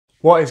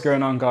What is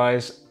going on,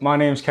 guys? My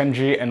name is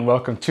Kenji and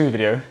welcome to the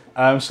video.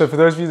 So for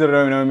those of you that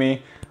don't know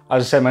me,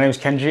 as I said, my name is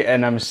Kenji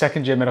and I'm a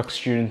second year medical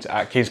student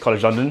at King's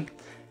College London.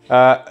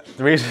 The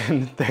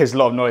reason there's a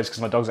lot of noise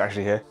because my dog's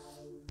actually here.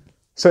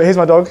 So here's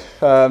my dog,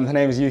 her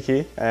name is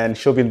Yuki and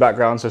she'll be in the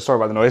background, so sorry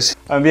about the noise.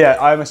 Yeah,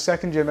 I'm a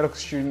second year medical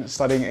student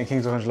studying in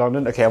King's College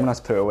London. Okay, I'm gonna have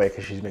to put her away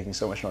because she's making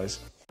so much noise.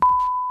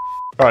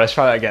 All right, let's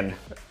try that again.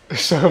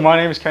 So my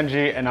name is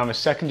Kenji and I'm a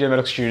second year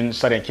medical student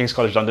studying at King's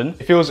College London.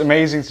 It feels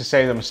amazing to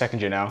say that I'm a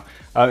second year now.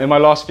 In my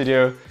last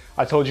video,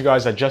 I told you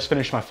guys I just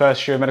finished my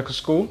first year of medical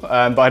school,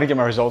 but I didn't get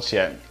my results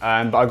yet.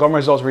 But I got my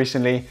results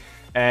recently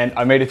and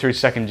I made it through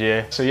second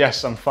year. So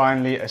yes, I'm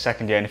finally a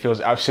second year and it feels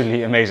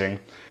absolutely amazing.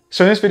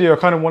 So in this video, I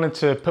kind of wanted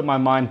to put my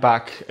mind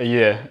back a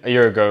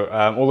year ago,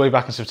 all the way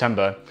back in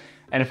September.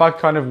 And if I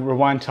kind of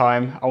rewind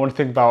time, I want to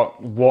think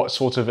about what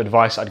sort of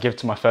advice I'd give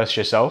to my first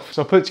year self.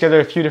 So I put together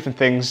a few different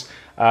things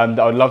that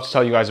I would love to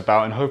tell you guys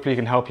about and hopefully it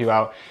can help you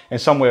out in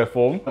some way or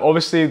form.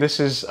 Obviously, this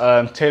is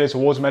tailored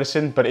towards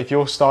medicine, but if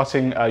you're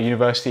starting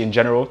university in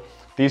general,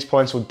 these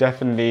points will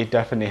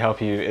definitely help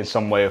you in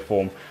some way or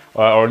form,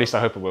 or at least I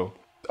hope it will.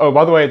 Oh,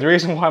 by the way, the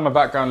reason why my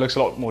background looks a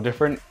lot more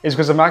different is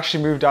because I've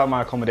actually moved out of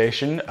my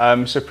accommodation.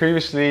 So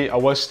previously I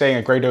was staying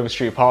at Great Dover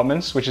Street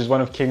Apartments, which is one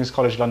of King's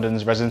College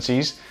London's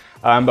residencies.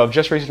 But I've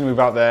just recently moved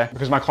out there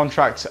because my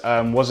contract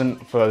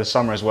wasn't for the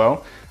summer as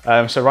well.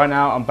 So right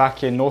now I'm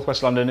back in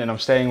Northwest London and I'm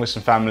staying with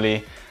some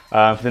family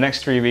for the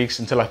next 3 weeks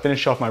until I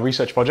finish off my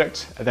research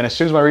project. And then as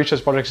soon as my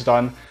research project is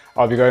done,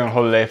 I'll be going on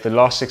holiday for the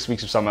last 6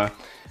 weeks of summer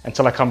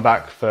until I come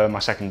back for my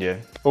second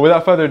year. But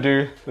without further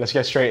ado, let's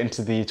get straight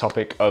into the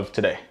topic of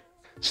today.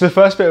 So the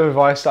first bit of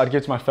advice that I'd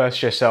give to my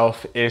first year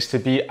self is to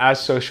be as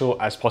social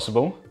as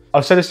possible.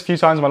 I've said this a few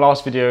times in my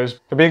last videos,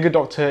 but being a good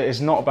doctor is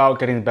not about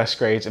getting the best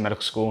grades in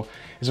medical school.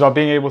 It's about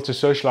being able to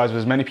socialize with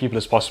as many people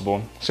as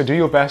possible. So do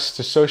your best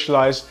to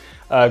socialize,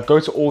 go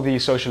to all the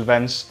social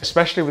events,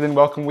 especially within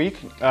Welcome Week.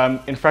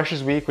 In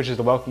Freshers Week, which is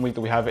the Welcome Week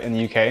that we have in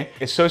the UK,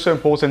 it's so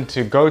important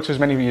to go to as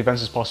many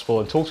events as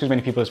possible and talk to as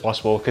many people as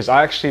possible, because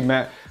I actually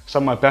met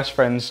some of my best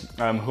friends,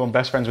 who I'm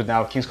best friends with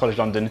now at King's College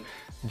London,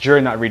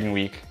 during that reading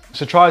week.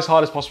 So try as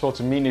hard as possible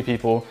to meet new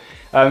people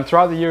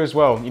throughout the year as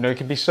well. You know, it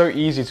can be so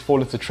easy to fall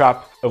into the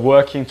trap of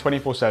working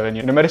 24/7.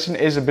 You know, medicine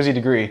is a busy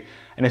degree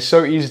and it's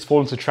so easy to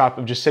fall into the trap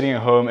of just sitting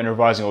at home and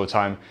revising all the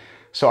time.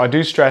 So I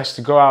do stress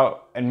to go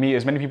out and meet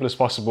as many people as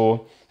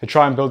possible to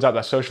try and build up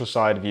that social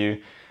side of you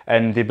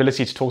and the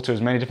ability to talk to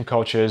as many different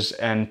cultures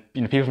and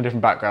people from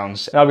different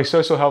backgrounds. And that'll be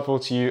so helpful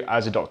to you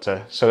as a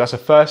doctor. So that's the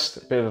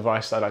first bit of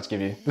advice that I'd like to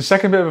give you. The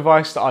second bit of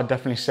advice that I'd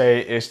definitely say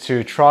is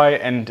to try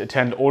and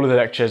attend all of the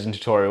lectures and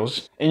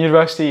tutorials. In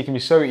university, it can be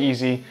so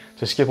easy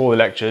to skip all the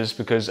lectures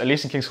because at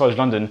least in King's College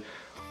London,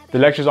 the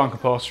lectures aren't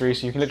compulsory,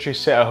 so you can literally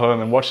sit at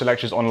home and watch the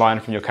lectures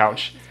online from your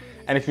couch.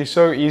 And it can be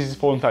so easy to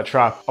fall into that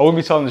trap. I wouldn't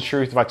be telling the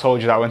truth if I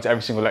told you that I went to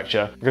every single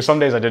lecture, because some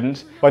days I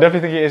didn't. But I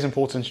definitely think it is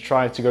important to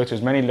try to go to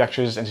as many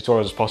lectures and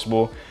tutorials as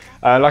possible.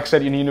 Like I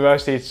said, in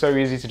university, it's so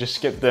easy to just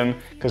skip them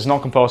because it's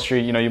not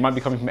compulsory. You know, you might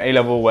be coming from A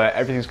level where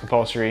everything's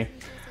compulsory.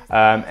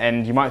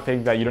 And you might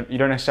think that you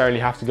don't necessarily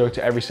have to go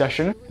to every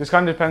session. This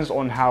kind of depends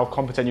on how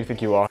competent you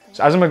think you are.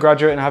 So as I'm a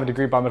graduate and I have a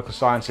degree in biomedical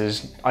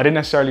sciences, I didn't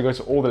necessarily go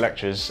to all the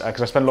lectures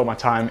because I spent a lot of my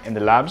time in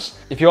the labs.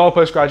 If you are a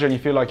postgraduate and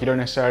you feel like you don't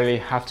necessarily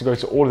have to go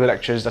to all of the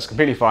lectures, that's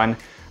completely fine,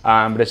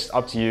 but it's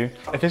up to you.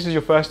 If this is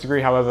your first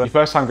degree, however, your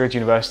first time going to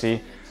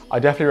university, I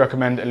definitely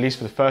recommend, at least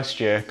for the first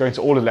year, going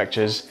to all the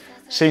lectures,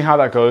 seeing how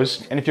that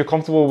goes. And if you're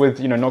comfortable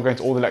with not going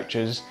to all the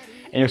lectures,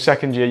 in your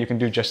second year, you can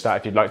do just that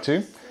if you'd like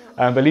to.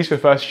 But at least for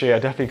the first year, I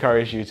definitely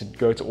encourage you to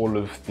go to all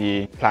of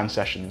the planned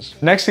sessions.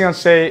 The next thing I'd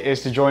say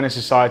is to join a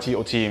society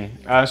or team.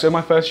 So in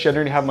my first year, I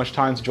didn't really have much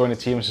time to join a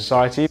team or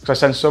society because I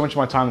spent so much of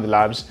my time in the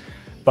labs.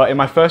 But in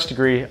my first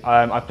degree,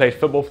 I played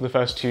football for the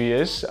first 2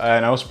 years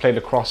and I also played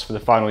lacrosse for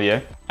the final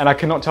year. And I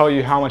cannot tell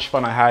you how much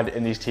fun I had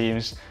in these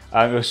teams.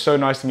 It was so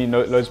nice to meet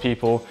loads of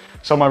people.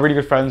 Some of my really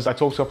good friends I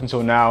talked to up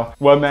until now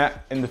were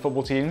met in the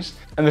football teams.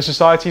 And the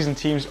societies and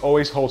teams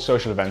always hold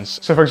social events.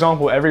 So for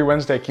example, every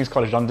Wednesday at King's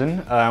College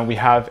London, we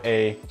have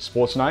a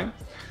sports night.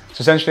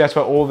 So essentially that's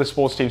where all the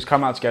sports teams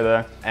come out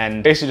together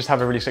and basically just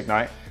have a really sick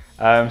night.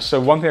 So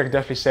one thing I could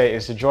definitely say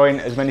is to join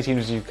as many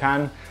teams as you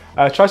can.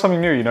 Try something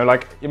new,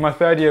 like in my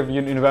third year of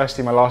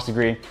university, my last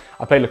degree,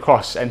 I played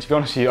lacrosse. And to be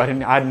honest with you,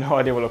 I had no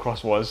idea what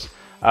lacrosse was.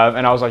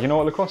 And I was like, you know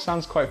what, lacrosse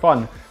sounds quite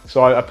fun.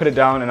 So I put it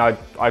down and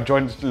I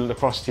joined the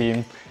lacrosse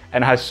team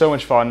and I had so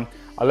much fun.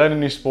 I learned a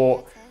new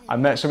sport, I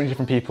met so many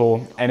different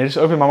people and it just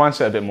opened my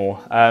mindset a bit more.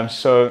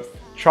 So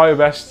try your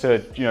best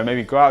to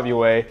maybe go out of your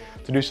way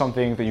to do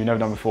something that you've never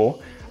done before.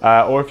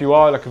 Or if you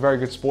are like a very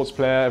good sports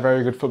player, a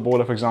very good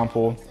footballer, for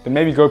example, then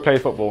maybe go play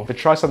football. But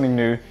try something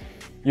new.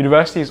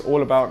 University is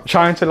all about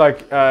trying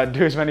to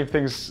do as many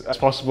things as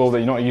possible that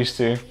you're not used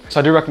to. So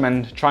I do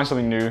recommend trying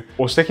something new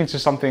or sticking to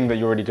something that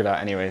you're already good at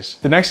anyways.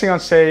 The next thing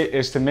I'd say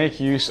is to make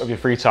use of your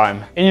free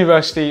time. In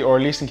university, or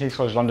at least in King's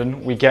College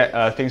London, we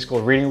get things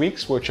called reading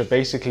weeks, which are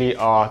basically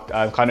our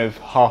kind of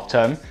half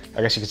term,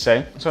 I guess you could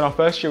say. So in our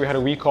first year, we had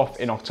a week off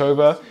in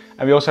October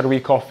and we also had a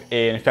week off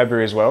in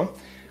February as well.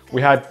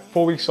 We had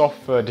 4 weeks off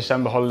for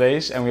December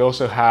holidays, and we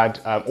also had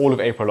all of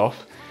April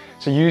off.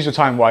 So use your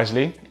time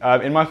wisely.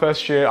 In my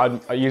first year,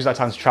 I used that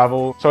time to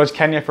travel. So I was in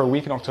Kenya for a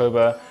week in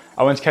October.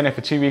 I went to Kenya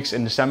for 2 weeks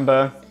in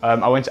December.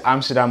 I went to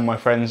Amsterdam with my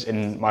friends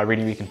in my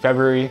reading week in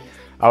February.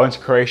 I went to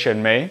Croatia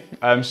in May.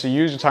 So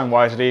use your time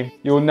wisely.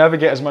 You'll never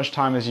get as much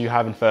time as you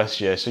have in first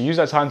year. So use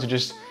that time to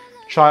just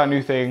try out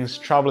new things,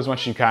 travel as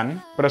much as you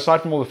can. But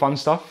aside from all the fun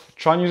stuff,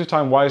 try and use your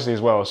time wisely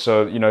as well.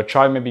 So,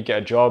 try and maybe get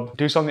a job,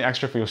 do something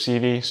extra for your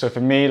CV. So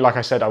for me, like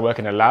I said, I work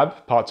in a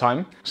lab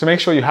part-time. So make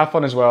sure you have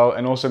fun as well,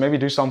 and also maybe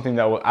do something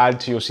that will add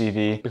to your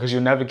CV, because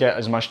you'll never get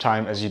as much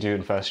time as you do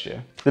in first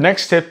year. The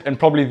next tip, and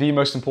probably the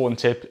most important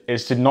tip,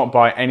 is to not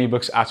buy any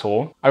books at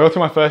all. I go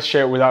through my first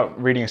year without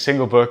reading a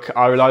single book.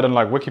 I relied on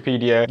like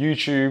Wikipedia,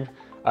 YouTube.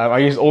 I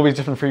used all these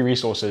different free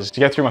resources to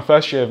get through my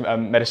first year of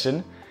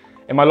medicine.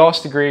 In my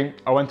last degree,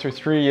 I went through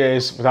 3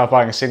 years without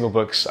buying a single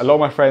books. A lot of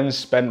my friends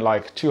spent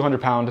like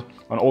 £200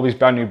 on all these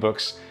brand new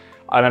books,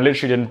 and I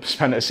literally didn't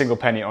spend a single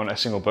penny on a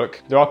single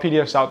book. There are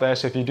PDFs out there,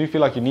 so if you do feel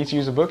like you need to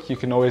use a book, you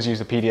can always use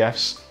the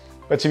PDFs.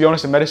 But to be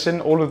honest, in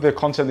medicine, all of the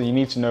content that you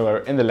need to know are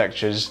in the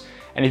lectures.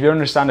 And if you don't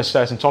understand a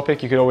certain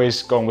topic, you can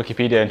always go on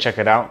Wikipedia and check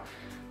it out.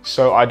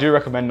 So I do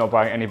recommend not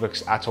buying any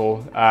books at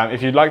all.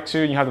 If you'd like to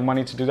and you have the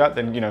money to do that,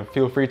 then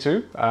feel free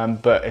to,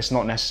 but it's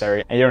not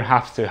necessary, and you don't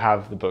have to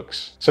have the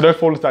books. So don't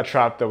fall into that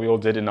trap that we all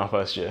did in our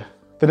first year.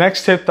 The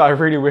next tip that I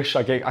really wish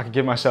I could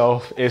give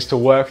myself is to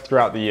work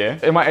throughout the year.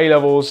 In my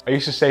A-levels, I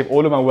used to save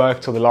all of my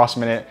work till the last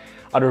minute.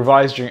 I'd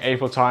revise during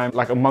April time,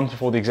 like a month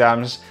before the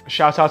exams.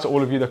 Shout out to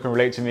all of you that can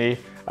relate to me.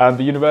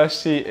 The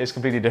university is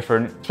completely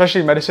different.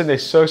 Especially in medicine,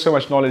 there's so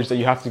much knowledge that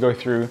you have to go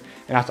through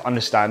and have to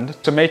understand.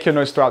 So make your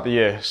notes throughout the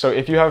year. So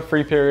if you have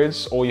free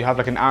periods, or you have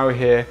like an hour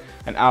here,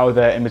 an hour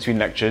there in between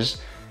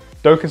lectures,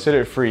 don't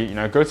consider it free.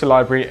 Go to the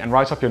library and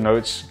write up your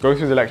notes, go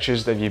through the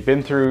lectures that you've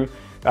been through,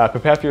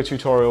 prepare for your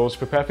tutorials,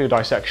 prepare for your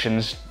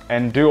dissections,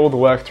 and do all the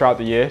work throughout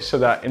the year, so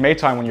that in May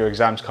time when your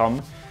exams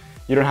come,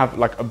 you don't have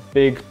like a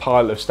big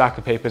pile of stack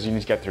of papers you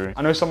need to get through.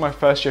 I know some of my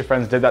first year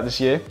friends did that this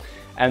year,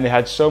 and they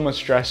had so much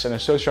stress and they're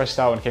so stressed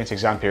out when it came to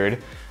exam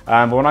period.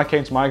 But when I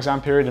came to my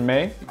exam period in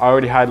May, I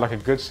already had like a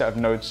good set of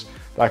notes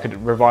that I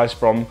could revise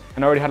from,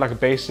 and I already had like a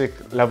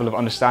basic level of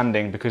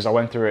understanding because I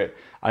went through it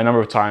a number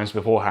of times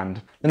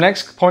beforehand. The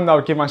next point that I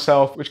would give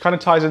myself, which kind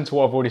of ties into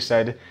what I've already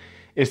said,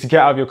 is to get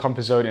out of your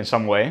comfort zone in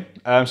some way.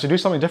 So do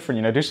something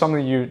different, do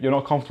something you're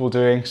not comfortable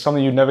doing,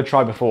 something you've never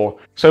tried before.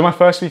 So in my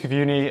first week of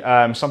uni,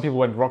 some people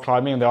went rock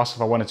climbing and they asked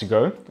if I wanted to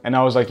go. And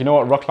I was like,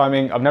 rock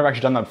climbing, I've never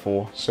actually done that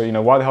before.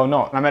 So, why the hell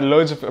not? And I met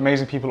loads of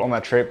amazing people on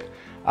that trip.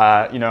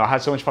 I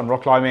had so much fun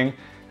rock climbing.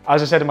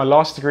 As I said, in my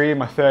last degree, in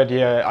my third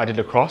year, I did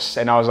lacrosse,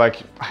 and I was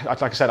like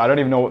I said, I don't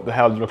even know what the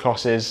hell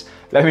lacrosse is.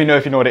 Let me know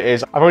if you know what it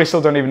is. I probably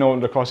still don't even know what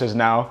lacrosse is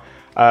now,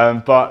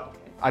 but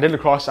I did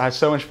lacrosse, I had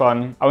so much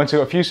fun. I went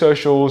to a few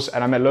socials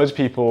and I met loads of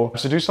people.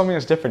 So do something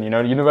that's different,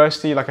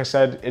 University, like I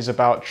said, is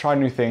about trying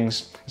new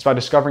things. It's about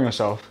discovering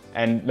yourself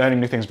and learning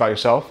new things about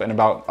yourself and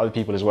about other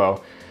people as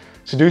well.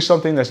 So do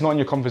something that's not in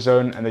your comfort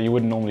zone and that you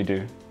wouldn't normally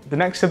do. The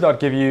next tip that I'd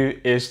give you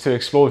is to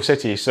explore the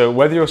city. So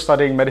whether you're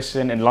studying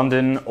medicine in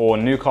London or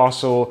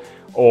Newcastle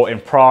or in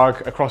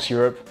Prague, across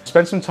Europe,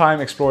 spend some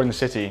time exploring the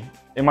city.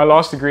 In my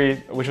last degree,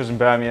 which was in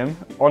Birmingham,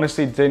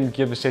 honestly didn't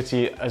give the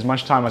city as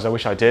much time as I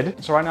wish I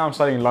did. So right now I'm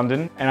studying in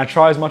London, and I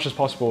try as much as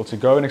possible to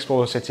go and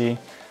explore the city,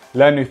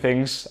 learn new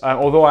things.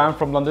 Although I am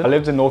from London, I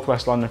lived in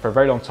northwest London for a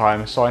very long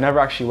time, so I never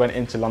actually went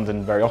into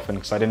London very often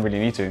because I didn't really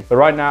need to. But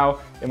right now,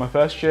 in my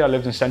first year, I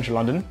lived in central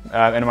London,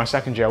 and in my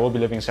second year, I will be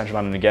living in central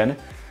London again.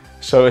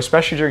 So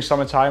especially during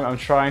summertime, I'm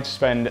trying to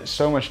spend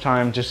so much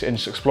time just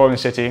exploring the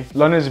city.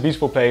 London is a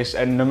beautiful place,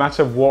 and no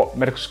matter what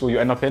medical school you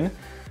end up in,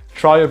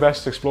 try your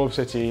best to explore the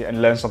city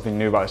and learn something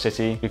new about the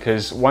city,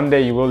 because one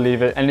day you will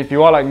leave it. And if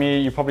you are like me,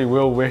 you probably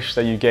will wish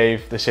that you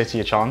gave the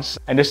city a chance,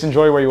 and just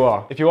enjoy where you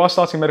are. If you are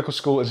starting medical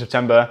school in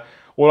September,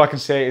 all I can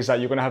say is that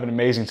you're gonna have an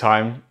amazing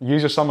time.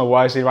 Use your summer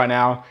wisely right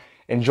now.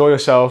 Enjoy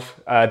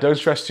yourself. Don't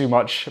stress too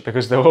much,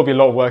 because there will be a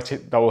lot of work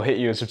that will hit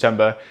you in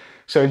September.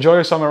 So enjoy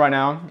your summer right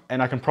now,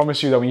 and I can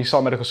promise you that when you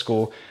start medical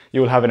school,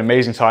 you will have an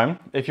amazing time.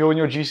 If you're in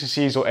your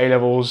GCSEs or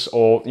A-levels,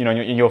 or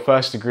in your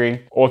first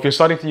degree, or if you're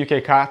studying for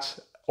UK CAT,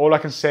 all I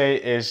can say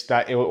is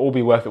that it will all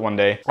be worth it one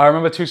day. I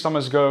remember 2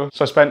 summers ago,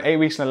 so I spent 8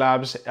 weeks in the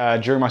labs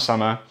during my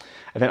summer.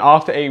 And then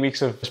after 8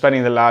 weeks of spending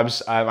in the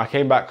labs, I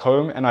came back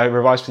home and I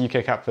revised for the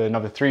UK CAT for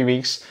another 3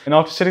 weeks. And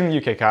after sitting the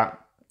UK CAT,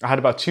 I had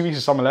about 2 weeks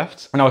of summer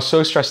left, and I was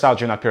so stressed out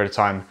during that period of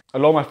time. A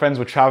lot of my friends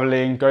were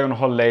traveling, going on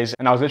holidays,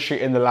 and I was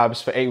literally in the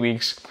labs for 8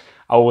 weeks.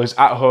 I was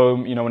at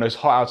home, when it was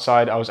hot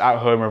outside, I was at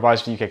home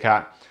revising for the UK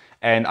CAT,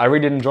 and I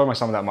really didn't enjoy my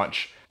summer that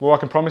much. But what I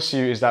can promise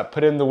you is that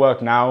put in the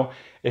work now.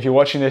 If you're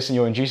watching this and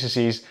you're in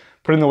GCSEs,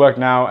 put in the work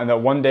now, and that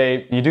one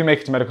day you do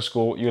make it to medical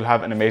school, you'll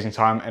have an amazing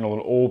time and it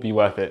will all be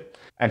worth it.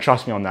 and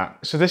trust me on that.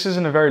 So this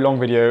isn't a very long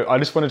video. I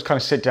just wanted to kind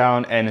of sit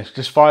down and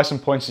just fire some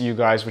points at you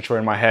guys which were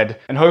in my head.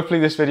 And hopefully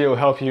this video will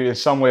help you in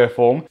some way or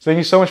form. So thank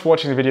you so much for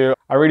watching the video.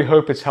 I really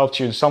hope it's helped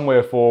you in some way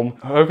or form.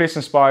 Hopefully it's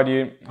inspired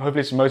you.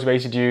 Hopefully it's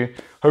motivated you.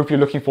 Hope you're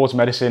looking forward to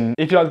medicine.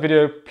 If you like the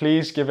video,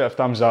 please give it a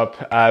thumbs up.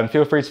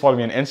 Feel free to follow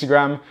me on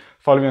Instagram.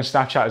 Follow me on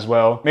Snapchat as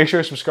well. Make sure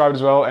you're subscribed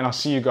as well, and I'll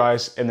see you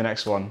guys in the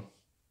next one.